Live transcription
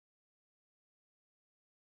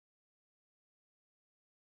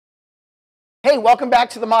Hey, welcome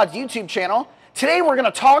back to the Mods YouTube channel. Today we're going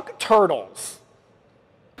to talk turtles.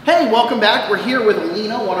 Hey, welcome back. We're here with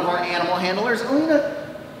Alina, one of our animal handlers.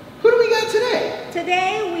 Alina, who do we got today?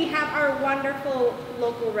 Today we have our wonderful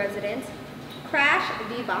local resident, Crash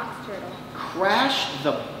the box turtle. Crash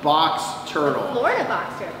the box turtle. The Florida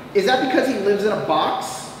box turtle. Is that because he lives in a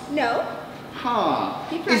box? No. Huh.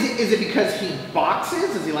 Is it because he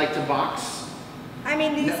boxes? Does he like to box? I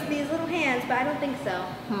mean, these little hands, but I don't think so.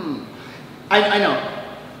 I know.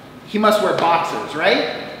 He must wear boxers,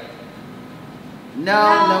 right? No,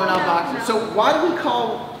 not boxers. No. So why do we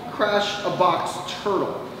call Crash a box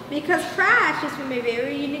turtle? Because Crash is from a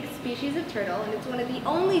very unique species of turtle, and it's one of the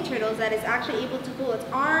only turtles that is actually able to pull its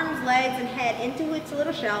arms, legs, and head into its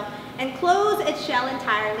little shell and close its shell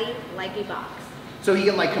entirely like a box. So he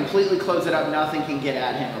can like completely close it up, nothing can get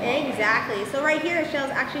at him. Exactly. So right here, his shell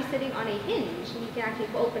is actually sitting on a hinge, and you can actually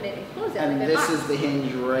open it and close it. And like a this box. is the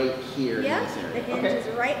hinge right here. Yep, in this area. the hinge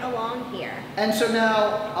is right along here. And so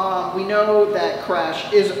now we know that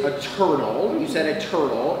Crash is a turtle. You said a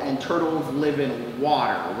turtle, and turtles live in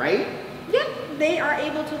water, right? Yep, they are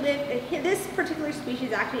able to live, this particular species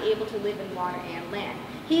is actually able to live in water and land.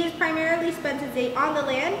 He is primarily spends his day on the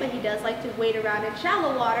land, but he does like to wade around in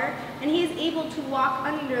shallow water, and he is able to walk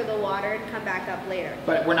under the water and come back up later.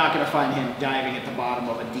 But we're not going to find him diving at the bottom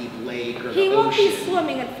of a deep lake or the ocean. He won't be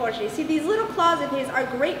swimming, unfortunately. See, these little claws of his are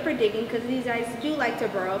great for digging because these guys do like to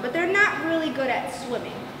burrow, but they're not really good at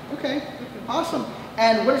swimming. Okay, awesome.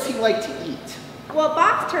 And what does he like to eat? Well,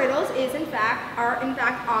 box turtles are in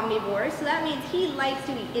fact omnivores, so that means he likes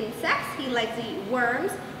to eat insects, he likes to eat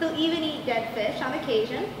worms, he'll even eat dead fish on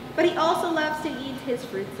occasion, but he also loves to eat his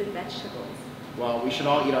fruits and vegetables. Well, we should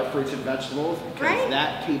all eat our fruits and vegetables because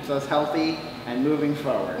that keeps us healthy and moving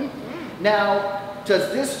forward. Now,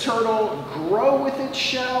 does this turtle grow with its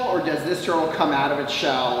shell, or does this turtle come out of its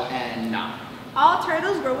shell and not? All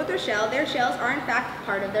turtles grow with their shell. Their shells are in fact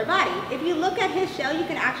part of their body. If you look at his shell, you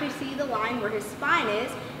can actually see the line where his spine is,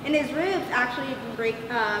 and his ribs actually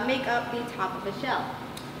make up the top of his shell.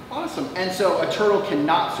 Awesome. And so a turtle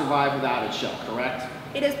cannot survive without its shell, correct?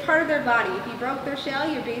 It is part of their body. If you broke their shell,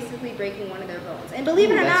 you're basically breaking one of their bones. And believe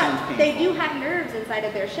it or not, they do have nerves inside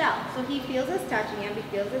of their shell. So he feels us touching him, he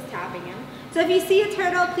feels us tapping him. So if you see a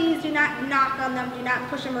turtle, please do not knock on them, do not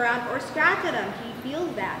push them around or scratch at them. He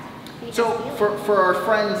feels that. So for our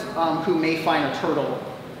friends who may find a turtle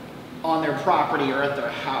on their property or at their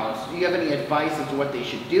house, do you have any advice as to what they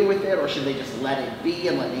should do with it, or should they just let it be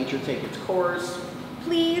and let nature take its course?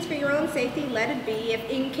 Please, for your own safety, let it be. If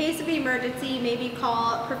in case of emergency, maybe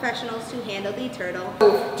call professionals to handle the turtle.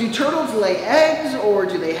 So, do turtles lay eggs, or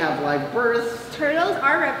do they have live births? Turtles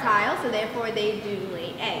are reptiles, so therefore they do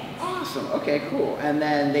lay eggs. Awesome. Okay, cool. And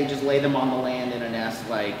then they just lay them on the land in a nest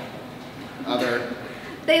like other...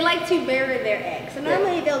 They like to bury their eggs. So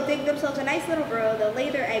normally they'll dig themselves a nice little burrow, they'll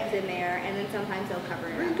lay their eggs in there, and then sometimes they'll cover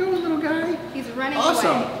it up. Where you going, little guy? He's running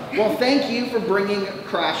awesome. away. Well, thank you for bringing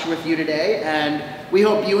Crash with you today, and we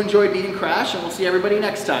hope you enjoyed meeting Crash, and we'll see everybody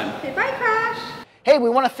next time. Okay, bye, Crash. Hey, we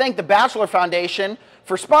want to thank the Bachelor Foundation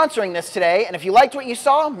for sponsoring this today, and if you liked what you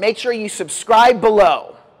saw, make sure you subscribe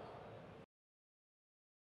below.